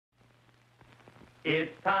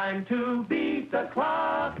It's time to beat the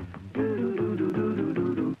clock.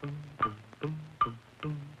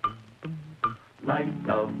 Lights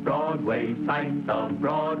of Broadway, sights of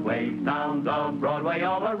Broadway, sounds of Broadway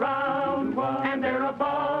all around. And there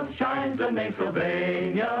above shines the name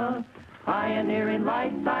Sylvania, pioneering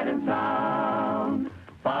light, sight, and sound.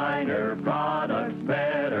 Finer products,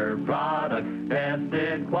 better products,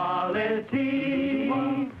 tested quality.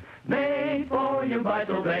 Made for you by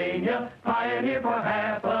Sylvania, pioneer for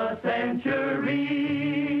half a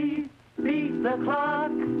century. Beat the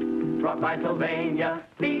clock, brought by Sylvania.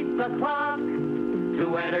 Beat the clock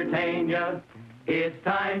to entertain you. It's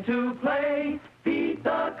time to play Beat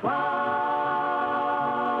the Clock.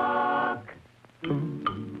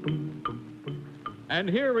 And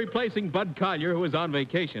here, replacing Bud Collyer, who is on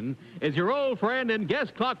vacation, is your old friend and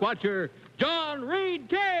guest clock watcher, John Reed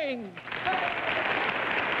King.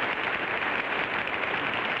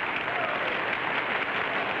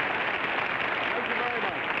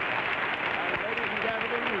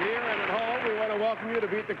 Welcome you to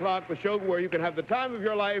Beat the Clock, the show where you can have the time of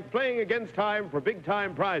your life playing against time for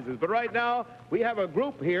big-time prizes. But right now, we have a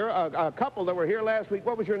group here, a couple that were here last week.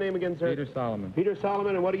 What was your name again, sir? Peter Solomon. Peter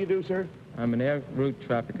Solomon, and what do you do, sir? I'm an air route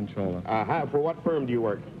traffic controller. For what firm do you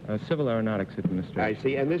work? Civil Aeronautics Administration. I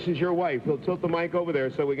see. And this is your wife. We'll tilt the mic over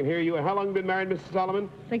there so we can hear you. And how long have you been married, Mrs. Solomon?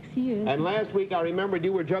 6 years. And last week, I remembered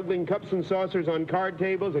you were juggling cups and saucers on card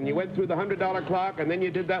tables, and you went through the $100 clock, and then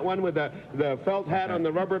you did that one with the felt hat on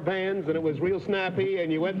the rubber bands, and it was real snappy,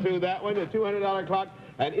 and you went through that one, the $200 clock.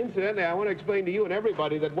 And incidentally, I want to explain to you and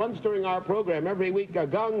everybody that once during our program, every week, a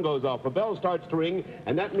gong goes off, a bell starts to ring,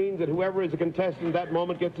 and that means that whoever is a contestant at that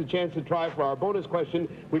moment gets a chance to try for our bonus question,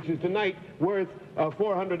 which is tonight worth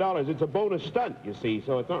 $400. It's a bonus stunt, you see,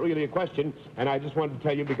 so it's not really a question, and I just wanted to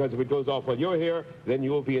tell you because if it goes off while you're here, then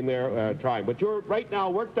you will be in there trying. But you're right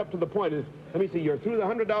now worked up to the point is, let me see, you're through the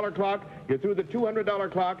 $100 clock, you're through the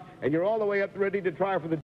 $200 clock, and you're all the way up ready to try for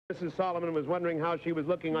the... Mrs. Solomon was wondering how she was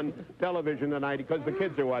looking on television tonight because the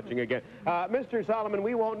kids are watching again. Mr. Solomon,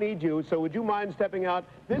 we won't need you, so would you mind stepping out?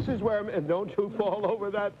 This is where, don't you fall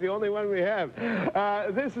over, that's the only one we have.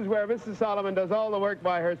 This is where Mrs. Solomon does all the work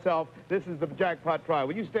by herself. This is the jackpot trial.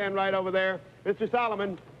 Will you stand right over there? Mr.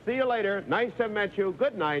 Solomon, see you later. Nice to have met you.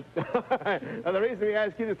 Good night. Now, the reason we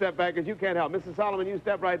ask you to step back is you can't help. Mrs. Solomon, you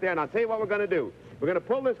step right there, and I'll tell you what we're going to do. We're going to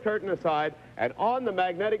pull this curtain aside, and on the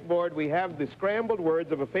magnetic board, we have the scrambled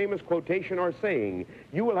words of a famous quotation or saying.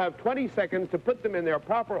 You will have 20 seconds to put them in their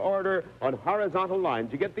proper order on horizontal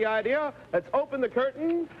lines. You get the idea? Let's open the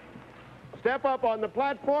curtain, step up on the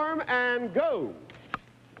platform, and go.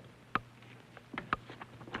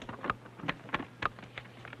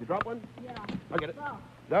 You drop one? Yeah. I'll get it. Go.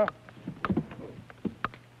 No.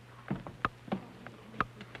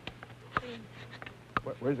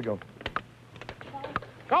 Where's it go?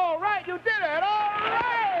 All right, you did it! All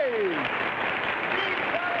right!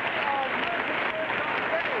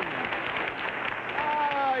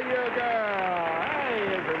 Oh, you girl.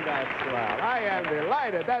 Hey, isn't that swell? I am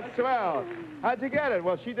delighted. That's swell. How'd you get it?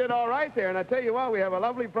 Well, she did all right there. And I tell you what, we have a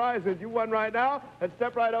lovely prize that you won right now. Let's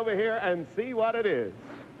step right over here and see what it is.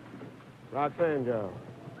 Roxanne, go.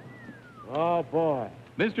 Oh, boy.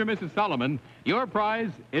 Mr. and Mrs. Solomon, your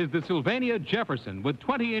prize is the Sylvania Jefferson with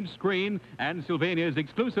 20-inch screen and Sylvania's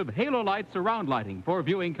exclusive Halo Light surround lighting for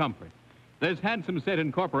viewing comfort. This handsome set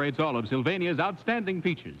incorporates all of Sylvania's outstanding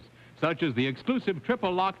features, such as the exclusive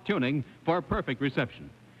triple lock tuning for perfect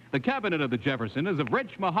reception. The cabinet of the Jefferson is of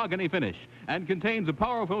rich mahogany finish and contains a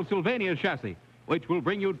powerful Sylvania chassis, which will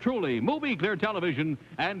bring you truly movie-clear television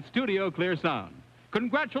and studio-clear sound.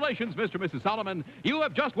 Congratulations, Mr. and Mrs. Solomon. You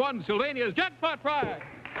have just won Sylvania's jackpot prize.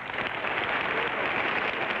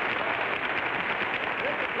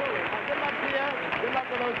 Good luck to you. Good luck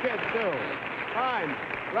with those kids, too. Fine.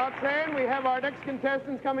 Roxanne, we have our next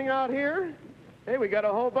contestants coming out here. Hey, we got a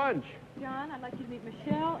whole bunch. John, I'd like you to meet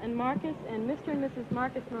Michelle and Marcus and Mr. and Mrs.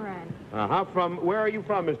 Marcus Moran. Where are you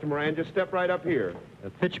from, Mr. Moran? Just step right up here.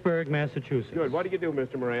 Pittsburgh, Massachusetts. Good. What do you do,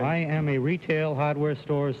 Mr. Moran? I am a retail hardware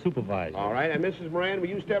store supervisor. All right. And Mrs. Moran, will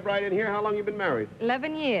you step right in here? How long you been married?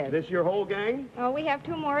 11 years. This your whole gang? Oh, we have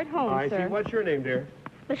 2 more at home, I sir. see. What's your name, dear?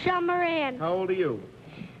 Michelle Moran, How old are you?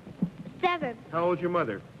 7. How old's your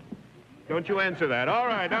mother? Don't you answer that. All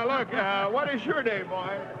right. Now, look, what is your name,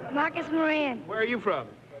 boy? Marcus Moran, Where are you from?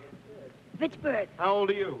 Pittsburgh, How old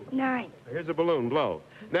are you? 9. Here's a balloon. Blow.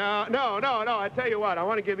 Now, no. I tell you what. I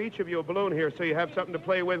want to give each of you a balloon here so you have something to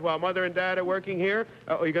play with while Mother and Dad are working here.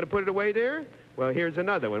 Oh, you going to put it away there? Well, here's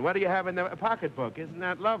another one. What do you have in the pocketbook? Isn't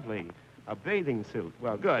that lovely? A bathing suit.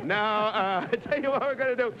 Well, good. Now, I tell you what we're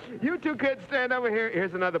going to do. You two kids stand over here.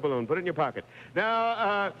 Here's another balloon. Put it in your pocket.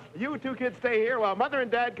 Now, you two kids stay here while Mother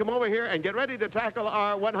and Dad come over here and get ready to tackle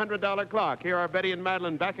our $100 clock. Here are Betty and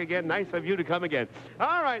Madeline back again. Nice of you to come again.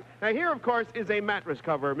 All right. Now, here, of course, is a mattress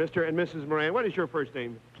cover, Mr. and Mrs. Moran. What is your first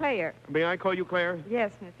name? Claire. May I call you Claire?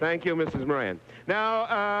 Yes, Mr. Thank you, Mrs. Moran.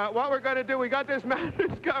 Now, what we're going to do, we got this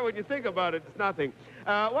mattress cover. When you think about it, it's nothing.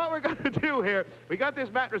 What we're going to do here, we got this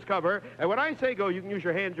mattress cover, and when I say go, you can use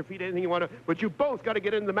your hands, your feet, anything you want to, but you both got to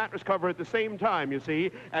get in the mattress cover at the same time, you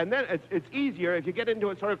see, and then it's easier if you get into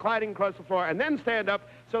it sort of gliding across the floor, and then stand up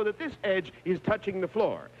so that this edge is touching the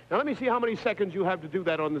floor. Now, let me see how many seconds you have to do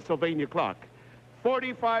that on the Sylvania clock.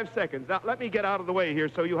 45 seconds. Now, let me get out of the way here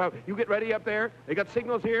so you get ready up there. They got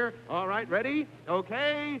signals here. All right, ready?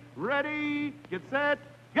 Okay, ready, get set,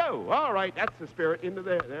 go. All right, that's the spirit. Into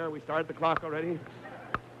there. There, we started the clock already.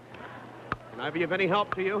 Can I be of any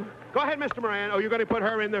help to you? Go ahead, Mr. Moran. Oh, you're going to put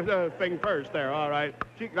her in the thing first there. All right.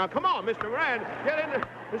 Now, come on, Mr. Moran. Get in there.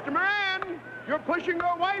 Mr. Moran, you're pushing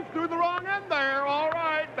your wife through the wrong end there. All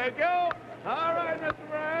right. Thank you. All right, Mr.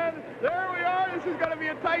 Moran. There we are. This is going to be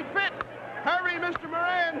a tight fit. Hurry, Mr.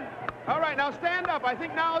 Moran. All right, now stand up. I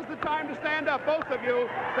think now is the time to stand up, both of you.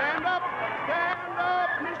 Stand up. Stand up,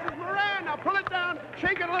 Mrs. Moran. Now pull it down.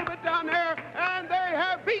 Shake it a little bit down there. And they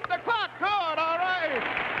have beat the clock. Good. All right.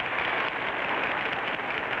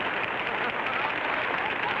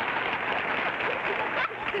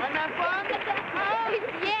 Wasn't that fun? Huh?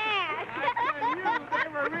 Yes. I tell you, they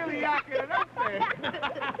were really yacking it up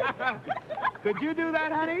there. Could you do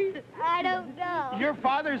that, honey? I don't know. Your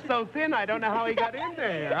father's so thin, I don't know how he got in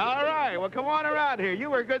there. All right, well, come on around here. You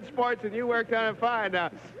were good sports, and you worked on it fine.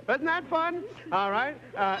 Wasn't that fun? All right.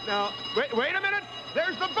 Now, wait a minute.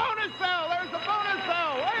 There's the bonus cell. There's the bonus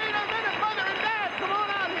cell. Wait a minute, Mother and Dad. Come on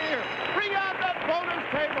out here. Bring out that bonus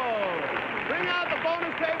table. Bring out the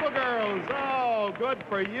bonus table, girls. Oh, good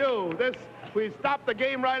for you. We stop the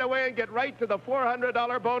game right away and get right to the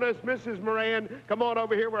 $400 bonus. Mrs. Moran, come on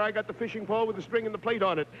over here where I got the fishing pole with the string and the plate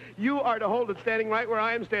on it. You are to hold it standing right where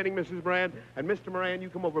I am standing, Mrs. Moran. And Mr. Moran, you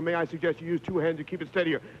come over. May I suggest you use two hands to keep it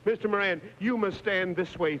steadier. Mr. Moran, you must stand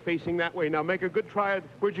this way, facing that way. Now, make a good try.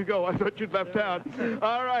 Where'd you go? I thought you'd left out.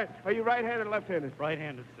 All right. Are you right-handed or left-handed?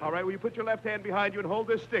 Right-handed, sir. All right. Will you put your left hand behind you and hold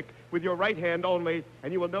this stick with your right hand only,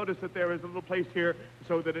 and you will notice that there is a little place here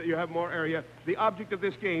so that you have more area. The object of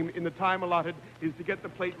this game in the time allotted is to get the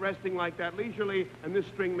plate resting like that leisurely, and this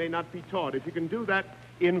string may not be taut. If you can do that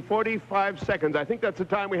in 45 seconds, I think that's the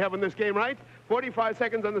time we have in this game, right? 45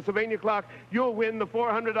 seconds on the Sylvania clock, you'll win the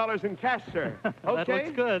 $400 in cash, sir. Okay? That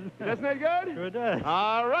looks good. Doesn't it good? Sure does.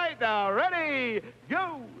 All right, now, ready,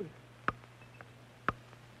 go!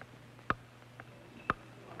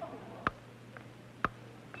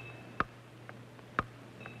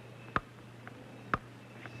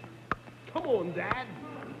 Come on, Dad.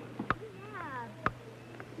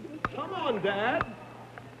 Come on, Dad.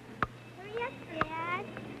 Hurry up, Dad.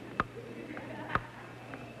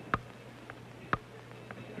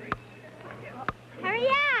 Hurry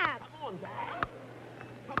up. Come on, Dad.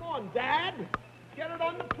 Come on, Dad. Get it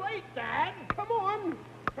on the plate, Dad. Come on.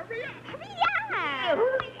 Hurry up. Hurry Yeah, up.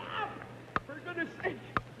 hurry up. For goodness sake.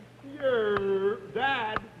 Your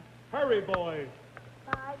Dad. Hurry, boy.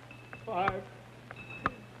 5.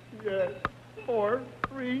 Yes. 4,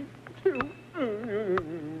 3, 2.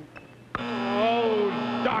 Oh,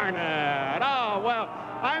 darn it. Oh, well,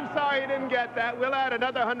 I'm sorry you didn't get that. We'll add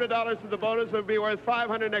another $100 to the bonus. It'll be worth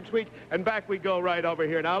 $500 next week, and back we go right over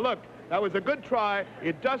here. Now, look, that was a good try.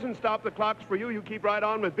 It doesn't stop the clocks for you. You keep right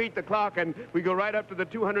on with Beat the Clock, and we go right up to the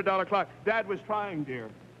 $200 clock. Dad was trying, dear.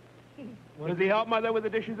 Does he help Mother with the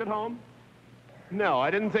dishes at home? No,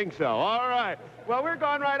 I didn't think so. All right. Well, we're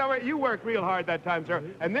going right over. You worked real hard that time, sir.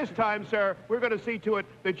 And this time, sir, we're going to see to it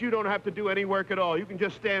that you don't have to do any work at all. You can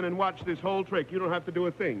just stand and watch this whole trick. You don't have to do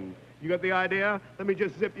a thing. You got the idea? Let me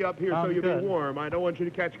just zip you up here so you'll be warm. I don't want you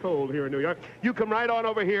to catch cold here in New York. You come right on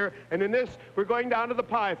over here. And in this, we're going down to the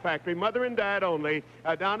pie factory, Mother and Dad only,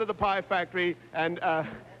 down to the pie factory. And,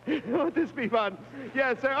 won't this be fun?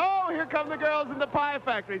 Yes, sir. Oh, here come the girls in the pie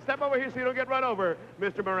factory. Step over here so you don't get run over,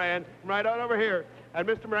 Mr. Moran. Right on over here. And,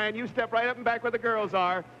 Mr. Moran, you step right up and back where the girls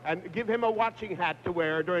are and give him a watching hat to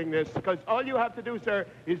wear during this, because all you have to do, sir,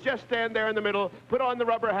 is just stand there in the middle, put on the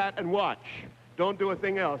rubber hat, and watch. Don't do a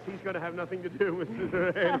thing else. He's going to have nothing to do,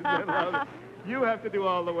 Mr. Moran. You have to do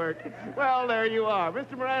all the work. Well, there you are.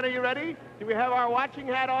 Mr. Moran, are you ready? Do we have our watching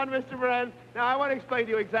hat on, Mr. Moran? Now, I want to explain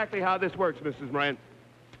to you exactly how this works, Mrs. Moran.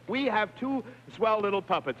 We have two swell little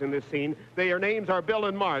puppets in this scene. Their names are Bill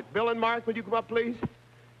and Mark. Bill and Mark, would you come up, please?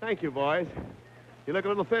 Thank you, boys. You look a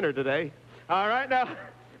little thinner today. All right, now,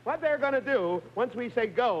 what they're going to do, once we say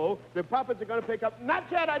go, the puppets are going to pick up, not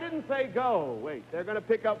yet, I didn't say go. Wait, they're going to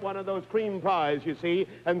pick up one of those cream pies, you see,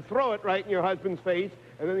 and throw it right in your husband's face.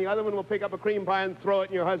 And then the other one will pick up a cream pie and throw it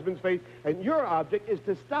in your husband's face. And your object is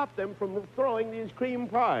to stop them from throwing these cream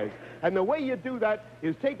pies. And the way you do that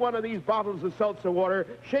is take one of these bottles of seltzer water,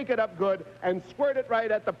 shake it up good, and squirt it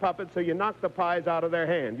right at the puppet so you knock the pies out of their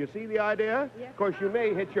hand. You see the idea? Yes. Of course, you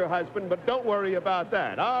may hit your husband, but don't worry about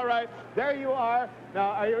that. All right, there you are.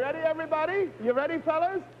 Now, are you ready, everybody? You ready,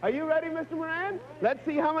 fellas? Are you ready, Mr. Moran? Let's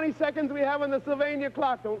see how many seconds we have on the Sylvania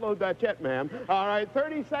clock. Don't load that yet, ma'am. All right,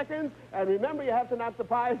 30 seconds. And remember, you have to knock the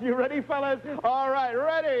pies. You ready, fellas? All right,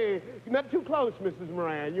 ready. Not too close, Mrs.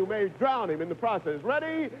 Moran. You may drown him in the process.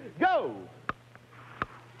 Ready? Go.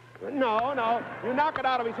 No, no. You knock it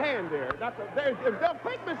out of his hand there.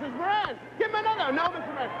 Quick, Mrs. Moran. Give him another. No,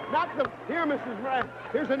 Mrs. Moran. Knock the... Here, Mrs. Moran.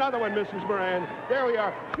 Here's another one, Mrs. Moran. There we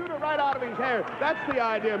are. Shoot it right out of his hand. That's the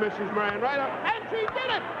idea, Mrs. Moran. Right out. And she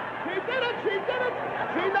did it. She did it. She did it.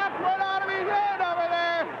 She knocked one out of his hand over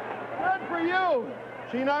there. Good for you.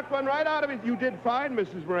 She knocked one right out of his... You did fine,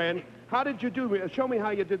 Mrs. Moran. How did you do? Show me how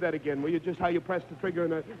you did that again. Will you just how you pressed the trigger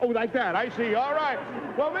and oh, like that. I see. All right.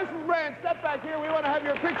 Well, Mrs. Moran, step back here. We want to have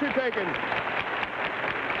your picture taken.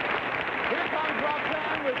 Here comes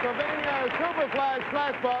Roxanne with Sylvania Silver Flash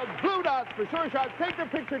Flashbulbs, blue dots for sure shots. Take the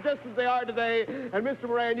picture just as they are today. And Mr.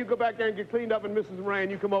 Moran, you go back there and get cleaned up. And Mrs. Moran,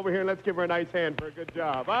 you come over here and let's give her a nice hand for a good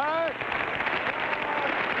job. All right?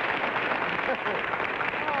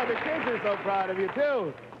 Oh, the kids are so proud of you,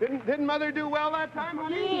 too. Didn't Mother do well that time,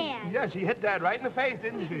 honey? Yeah. Yeah, she hit Dad right in the face,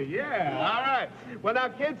 didn't she? Yeah, all right. Well, now,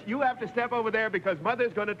 kids, you have to step over there because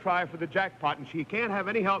Mother's going to try for the jackpot, and she can't have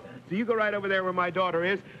any help. So you go right over there where my daughter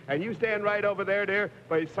is, and you stand right over there, dear,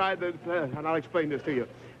 beside the... and I'll explain this to you.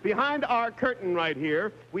 Behind our curtain right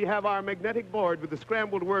here, we have our magnetic board with the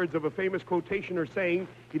scrambled words of a famous quotation or saying.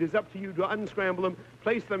 It is up to you to unscramble them,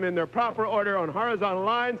 place them in their proper order on horizontal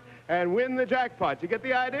lines, and win the jackpot. You get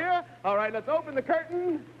the idea? All right, let's open the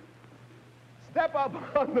curtain, step up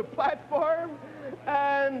on the platform,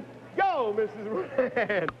 and go, Mrs.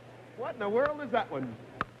 Moran. What in the world is that one?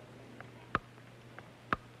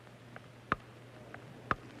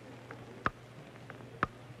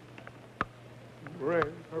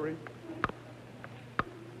 Moran, hurry.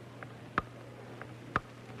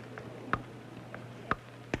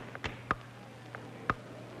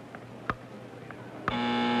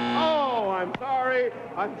 Oh, I'm sorry.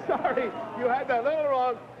 I'm sorry. You had that little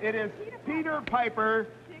wrong. It is Peter Piper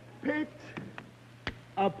picked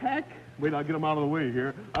a peck. Wait, I'll get them out of the way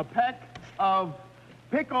here. A peck of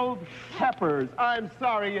pickled peppers. I'm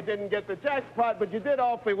sorry you didn't get the jackpot, but you did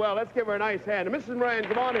awfully well. Let's give her a nice hand. And Mrs. Moran,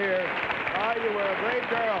 come on here. Oh, you were a great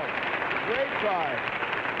girl. Great try.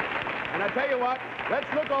 And I tell you what, let's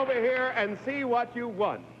look over here and see what you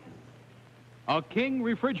won. A King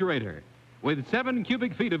refrigerator with 7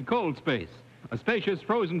 cubic feet of cold space, a spacious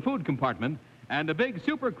frozen food compartment, and a big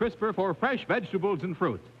super crisper for fresh vegetables and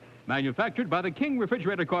fruit. Manufactured by the King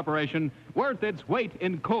Refrigerator Corporation, worth its weight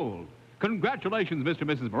in coal. Congratulations, Mr. and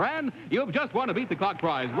Mrs. Moran. You've just won a Beat the Clock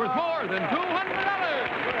prize worth more than $200.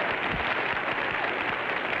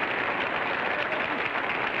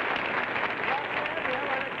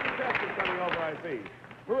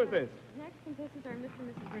 Who is this? Next contestants are Mr. and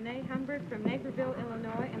Mrs. Renee Humbert from Naperville,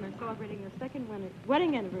 Illinois, and they're celebrating their second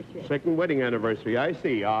wedding anniversary. Second wedding anniversary, I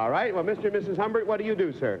see. All right. Well, Mr. and Mrs. Humbert, what do you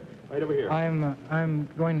do, sir? Right over here. I'm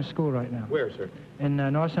going to school right now. Where, sir? In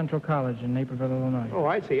North Central College in Naperville, Illinois. Oh,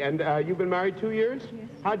 I see. And you've been married 2 years? Yes.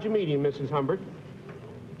 How'd you meet him, Mrs. Humbert?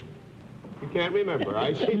 You can't remember,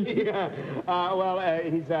 I see. Who's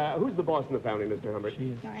the boss in the family, Mr. Humbert? She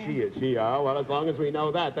is. She is. Well, as long as we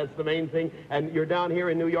know that, that's the main thing. And you're down here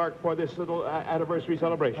in New York for this little anniversary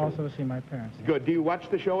celebration. Also to see my parents. Good. Do you watch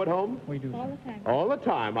the show at home? We do. All the time. All the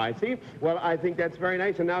time, I see. Well, I think that's very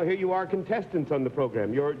nice. And now here you are, contestants on the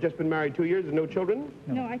program. You've just been married 2 years and no children?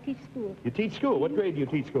 No, I teach school. You teach school. What grade do you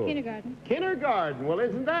teach school? Kindergarten. Kindergarten. Well,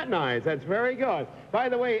 isn't that nice? That's very good. By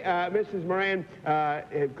the way, Mrs. Moran,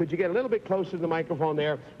 could you get a little bit closer to the microphone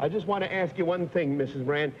there? I just want to ask you one thing, Mrs.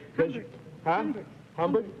 Moran. Humbert. Huh? Humbert.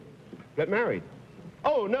 Humbert? Got married?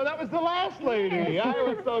 Oh, no, that was the last lady. I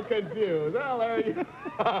was so confused. Well, there you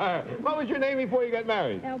are. What was your name before you got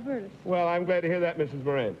married? Albertus. Well, I'm glad to hear that, Mrs.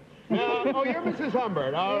 Moran. Oh, you're Mrs.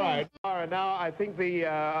 Humbert. All right. All right. Now, I think the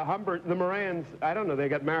the Morans, I don't know, they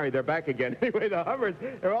got married. They're back again. Anyway, the Humberts,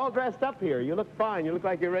 they're all dressed up here. You look fine. You look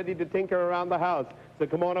like you're ready to tinker around the house. So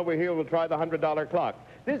come on over here. We'll try the $100 clock.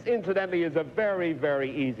 This, incidentally, is a very, very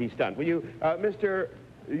easy stunt. Will you, Mr.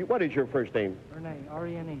 What is your first name? Renee,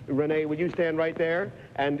 R-E-N-E. Renee, would you stand right there?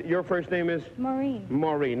 And your first name is? Maureen.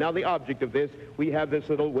 Maureen. Now, the object of this, we have this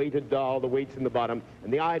little weighted doll, the weight's in the bottom,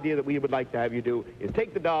 and the idea that we would like to have you do is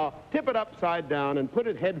take the doll, tip it upside down, and put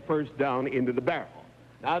it head first down into the barrel.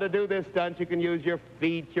 Now, to do this stunt, you can use your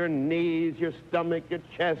feet, your knees, your stomach, your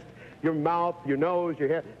chest, your mouth, your nose, your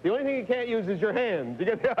hair. The only thing you can't use is your hands. You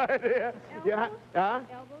get the idea? Yeah.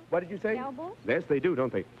 Elbows? What did you say? Elbows? Yes, they do,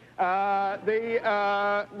 don't they?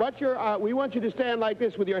 We want you to stand like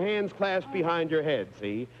this with your hands clasped behind your head,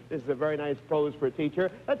 see? This is a very nice pose for a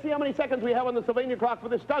teacher. Let's see how many seconds we have on the Sylvania clock for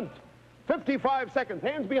this stunt. 55 seconds.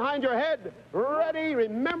 Hands behind your head. Ready?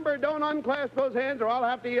 Remember, don't unclasp those hands or I'll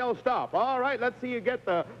have to yell stop. All right, let's see you get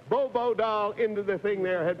the Bobo doll into the thing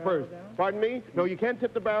there head first. Pardon me? No, you can't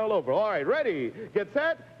tip the barrel over. All right, ready? Get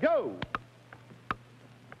set? Go.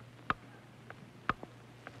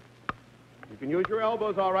 You can use your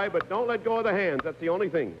elbows, all right, but don't let go of the hands. That's the only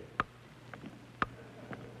thing.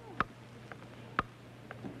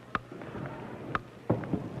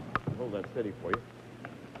 Hold that steady for you.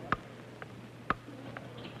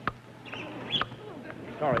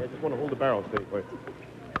 Sorry, I just want to hold the barrel steady for you.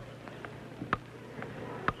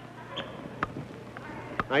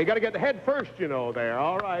 Now, you got to get the head first, you know, there.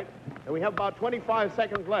 All right. And we have about 25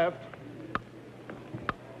 seconds left.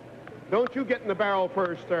 Don't you get in the barrel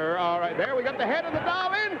first, sir. All right, there, we got the head of the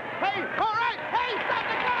doll in. Hey, all right, hey, stop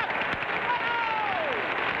the clock!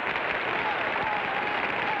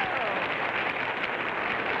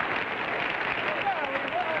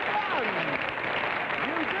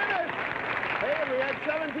 You did it! Hey, we had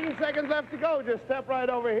 17 seconds left to go. Just step right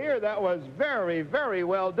over here. That was very, very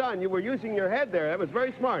well done. You were using your head there. That was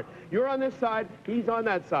very smart. You're on this side, he's on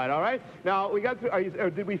that side, all right? Now, we got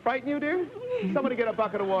through, did we frighten you, dear? Somebody get a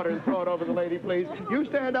bucket of water and throw it over the lady, please. You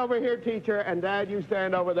stand over here, teacher, and Dad, you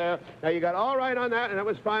stand over there. Now, you got all right on that, and that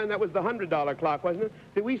was fine. That was the $100 clock, wasn't it?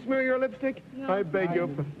 Did we smear your lipstick? No. I beg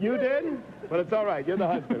you. You did? Well, it's all right. You're the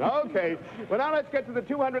husband. Okay. Well, now let's get to the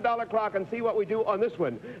 $200 clock and see what we do on this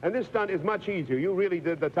one. And this stunt is much easier. You really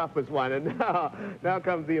did the toughest one, and now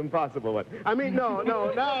comes the impossible one. I mean,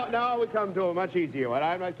 now we come to a much easier one.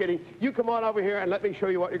 I'm not kidding. You come on over here and let me show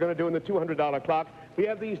you what you're going to do in the $200 clock. We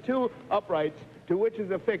have these two uprights, to which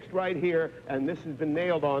is affixed right here, and this has been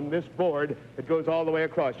nailed on this board that goes all the way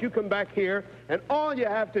across. You come back here, and all you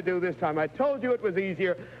have to do this time, I told you it was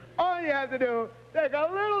easier, all you have to do, take a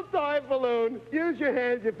little toy balloon, use your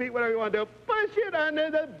hands, your feet, whatever you want to do, push it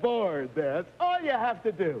under the board there. That's all you have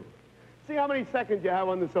to do. See how many seconds you have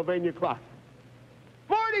on the Sylvania clock.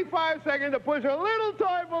 45 seconds to push a little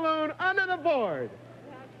toy balloon under the board.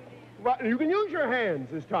 You can use your hands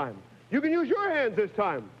this time. You can use your hands this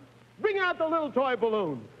time. Bring out the little toy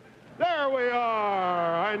balloon. There we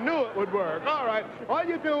are. I knew it would work. All right. All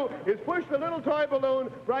you do is push the little toy balloon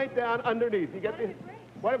right down underneath. You get this?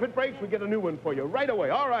 What if it breaks? We get a new one for you right away.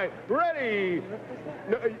 All right. Ready?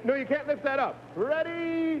 No, you can't lift that up.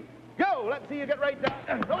 Ready? Go! Let's see you get right down.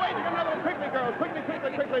 Oh, wait, you got another one. Quickly, girls. Quickly,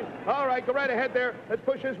 quickly, quickly. All right, go right ahead there. Let's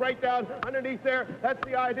push this right down underneath there. That's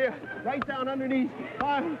the idea. Right down underneath. Good.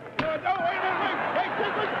 Oh, wait,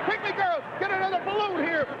 quickly, girls. Get another balloon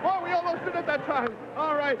here. Oh, we almost did it that time.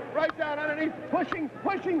 All right, right down underneath. Pushing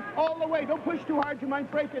all the way. Don't push too hard. You might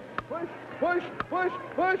break it. Push,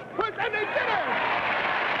 and they did it!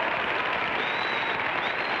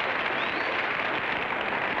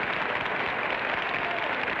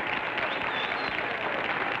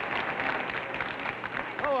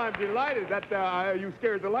 I'm delighted that you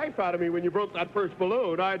scared the life out of me when you broke that first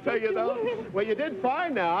balloon. I tell you, though, well, you did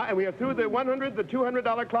fine now, and we have through the the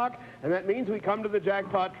 $200 clock, and that means we come to the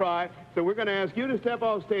jackpot try. So we're going to ask you to step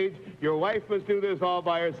off stage. Your wife must do this all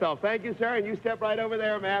by herself. Thank you, sir, and you step right over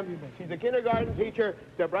there, ma'am. She's a kindergarten teacher.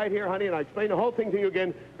 Step right here, honey, and I'll explain the whole thing to you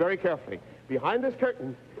again very carefully. Behind this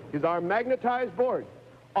curtain is our magnetized board,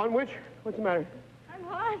 on which, what's the matter? I'm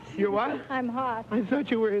hot. You're what? I'm hot. I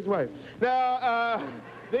thought you were his wife. Now,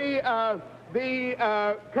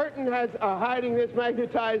 the curtain has hiding this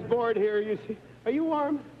magnetized board here, you see. Are you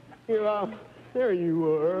warm? There you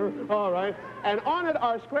are. All right. And on it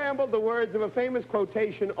are scrambled the words of a famous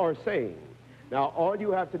quotation or saying. Now, all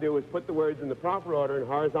you have to do is put the words in the proper order in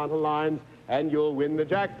horizontal lines, and you'll win the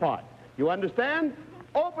jackpot. You understand?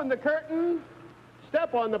 Open the curtain,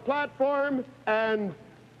 step on the platform, and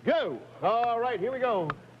go. All right, here we go.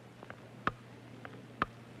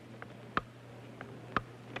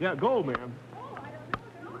 Yeah, go, ma'am. Oh, I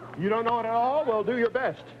don't know it at all. You don't know it at all? Well, do your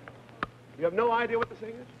best. You have no idea what the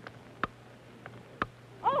thing is?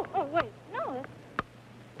 Oh, wait. No.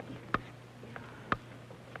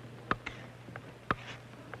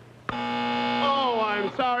 Oh, I'm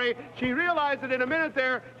sorry. She realized that in a minute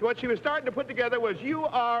there, what she was starting to put together was, you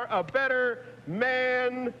are a better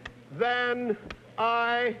man than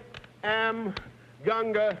I am,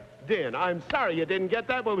 Gunga Din. I'm sorry you didn't get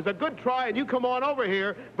that, but it was a good try, and you come on over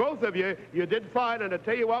here, both of you. You did fine, and I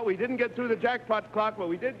tell you what, we didn't get through the jackpot clock, but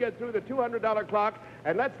we did get through the $200 clock,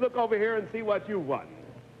 and let's look over here and see what you won.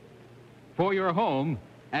 For your home,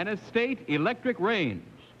 an Estate electric range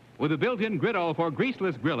with a built-in griddle for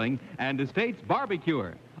greaseless grilling and Estate's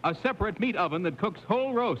barbecuer, a separate meat oven that cooks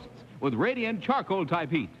whole roasts with radiant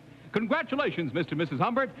charcoal-type heat. Congratulations, Mr. and Mrs.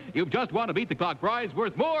 Humbert. You've just won a Beat the Clock prize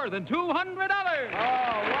worth more than $200. Oh, wonderful.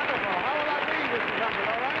 How will I be, Mrs. Humbert,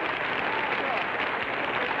 all right?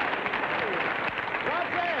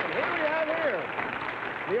 Roxanne, who do we have here?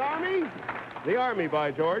 The Army? The Army,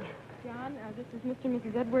 by George. John, this is Mr. and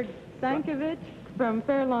Mrs. Edward Stankovich from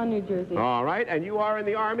Fair Lawn, New Jersey. All right, and you are in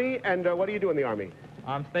the Army, and what do you do in the Army?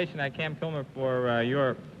 I'm stationed at Camp Kilmer for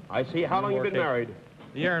Europe. I see. How long have you been married?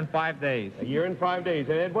 A year and 5 days. A year and 5 days.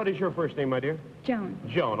 And Ed, what is your first name, my dear? Joan.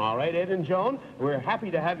 Joan. All right, Ed and Joan, we're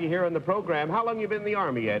happy to have you here on the program. How long have you been in the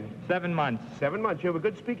Army, Ed? 7 months. 7 months. You have a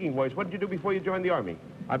good speaking voice. What did you do before you joined the Army?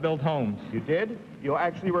 I built homes. You did? You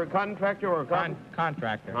actually were a contractor or a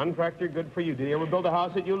Contractor. Contractor, good for you. Did you ever build a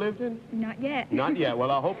house that you lived in? Not yet. Not yet.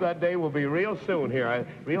 Well, I hope that day will be real soon here. A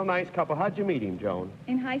real nice couple. How'd you meet him, Joan?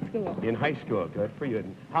 In high school. In high school. Good for you.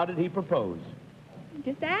 And how did he propose?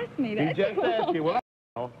 Just ask me. He That's just all. asked you. Well,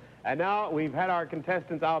 and now we've had our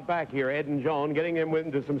contestants out back here, Ed and Joan, getting them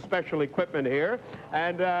into some special equipment here.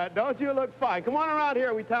 And don't you look fine? Come on around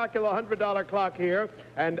here. We tackle a $100 clock here,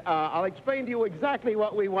 and I'll explain to you exactly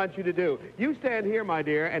what we want you to do. You stand here, my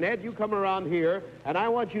dear, and Ed, you come around here, and I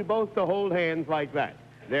want you both to hold hands like that.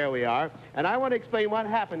 There we are. And I want to explain what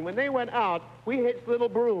happened. When they went out, we hitched little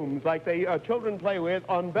brooms like the children play with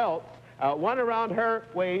on belts, one around her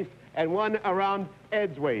waist and one around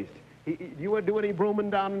Ed's waist. You would do any brooming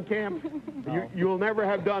down in camp? No. You'll never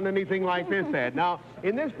have done anything like this, Ed. Now,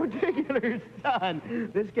 in this particular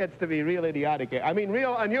stunt, this gets to be real idiotic. I mean,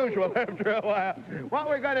 real unusual after a while. What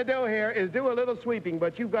we're going to do here is do a little sweeping,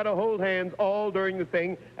 but you've got to hold hands all during the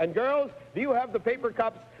thing. And girls, do you have the paper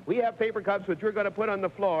cups? We have paper cups which we're going to put on the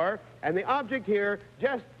floor. And the object here,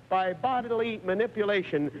 just by bodily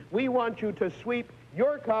manipulation, we want you to sweep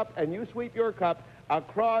your cup, and you sweep your cup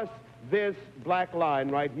across this black line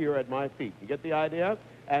right here at my feet. You get the idea?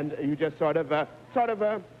 And you just sort of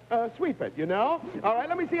sweep it, you know? All right,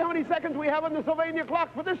 let me see how many seconds we have on the Sylvania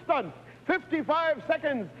clock for this stunt. 55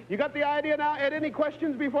 seconds. You got the idea now? Ed, any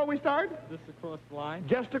questions before we start? Just across the line?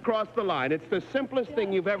 Just across the line. It's the simplest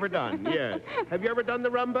thing you've ever done, yes. Have you ever done the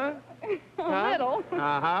rumba? A little.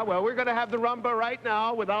 Uh-huh. Well, we're going to have the rumba right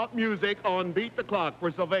now without music on Beat the Clock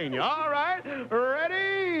for Sylvania. All right,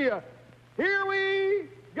 ready? Here we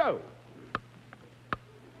go.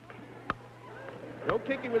 No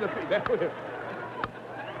kicking with the feet.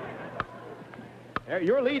 There,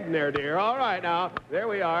 you're leading there, dear. All right, now, there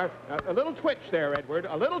we are. A little twitch there, Edward.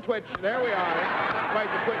 A little twitch. There we are. Not quite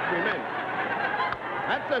the twitch we meant.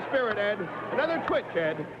 That's the spirit, Ed. Another twitch,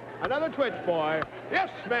 Ed. Another twitch, boy. Yes,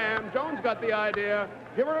 ma'am. Joan's got the idea.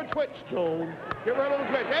 Give her a twitch, Joan. Give her a little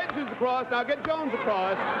twitch. Ed's is across. Now get Joan's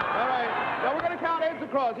across. All right. Now we're going to count Ed's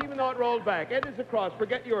across, even though it rolled back. Ed is across.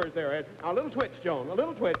 Forget yours there, Ed. Now a little twitch, Joan. A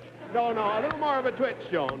little twitch. No, a little more of a twitch,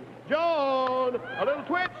 Joan. Joan! A little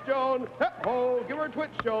twitch, Joan. Hip-ho. Give her a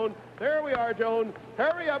twitch, Joan. There we are, Joan.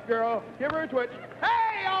 Hurry up, girl. Give her a twitch.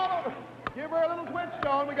 Hey, all over. Give her a little twitch,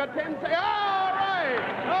 Joan. We got 10 seconds. All right.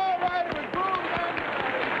 All right. It was boom, man.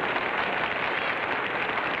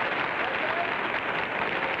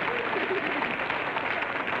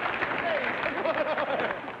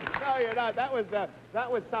 No, you're not. That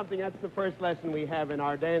was something. That's the first lesson we have in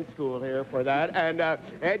our dance school here for that. And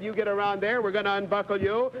Ed, you get around there. We're going to unbuckle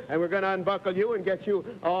you, and we're going to unbuckle you and get you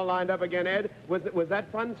all lined up again. Ed, was that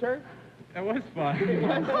fun, sir? It was fun. It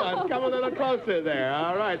was fun. Come a little closer there.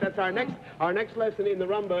 All right. That's our next lesson in the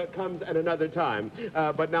rumba comes at another time.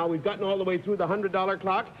 But now we've gotten all the way through the $100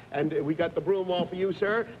 clock, and we got the broom off of you,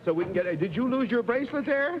 sir, so we can get. Did you lose your bracelet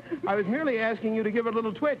there? I was merely asking you to give it a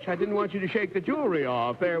little twitch. I didn't want you to shake the jewelry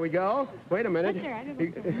off. There we go. Wait a minute.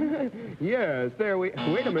 Yes. There we.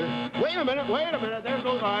 Wait a minute. Wait a minute. There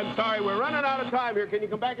goes. I'm sorry. We're running out of time here. Can you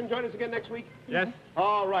come back and join us again next week? Yes.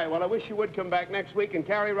 All right. Well, I wish you would come back next week and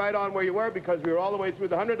carry right on where you were, because we were all the way through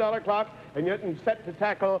the $100 clock and yet set to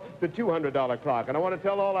tackle the $200 clock. And I want to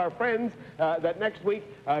tell all our friends that next week,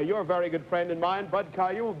 your very good friend and mine, Bud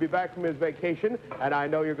Collyer, will be back from his vacation, and I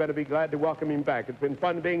know you're going to be glad to welcome him back. It's been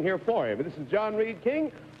fun being here for him. This is John Reed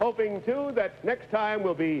King, hoping, too, that next time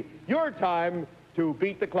will be your time to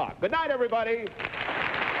beat the clock. Good night, everybody.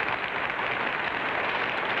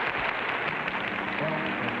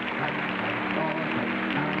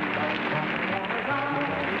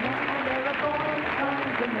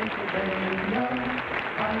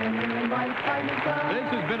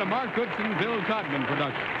 been a Mark Goodson, Bill Todman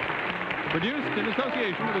production. Produced in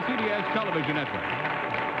association with the CBS Television Network.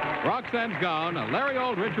 Roxanne's Gown, a Larry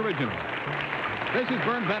Aldrich original. This is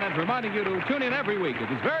Vern Bennett reminding you to tune in every week at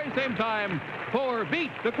this very same time for Beat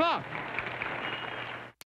the Clock.